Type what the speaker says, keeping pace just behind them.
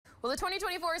Well, the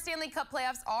 2024 Stanley Cup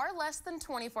playoffs are less than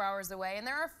 24 hours away, and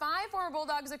there are 5 former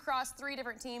Bulldogs across 3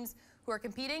 different teams who are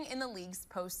competing in the league's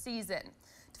postseason.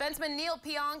 Defenseman Neil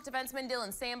Pionk, defenseman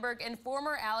Dylan Sandberg, and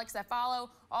former Alex Afalo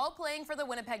all playing for the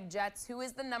Winnipeg Jets, who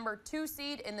is the #2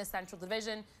 seed in the Central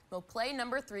Division, will play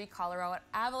 #3 Colorado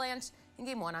Avalanche in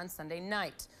Game 1 on Sunday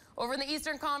night. Over in the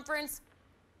Eastern Conference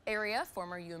area,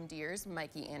 former UMDers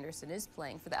Mikey Anderson is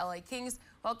playing for the LA Kings,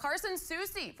 while Carson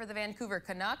Soucy for the Vancouver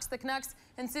Canucks. The Canucks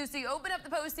and Soucy open up the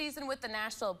postseason with the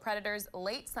Nashville Predators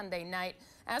late Sunday night.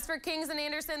 As for Kings and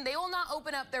Anderson, they will not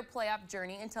open up their playoff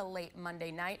journey until late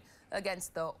Monday night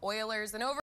against the Oilers. And over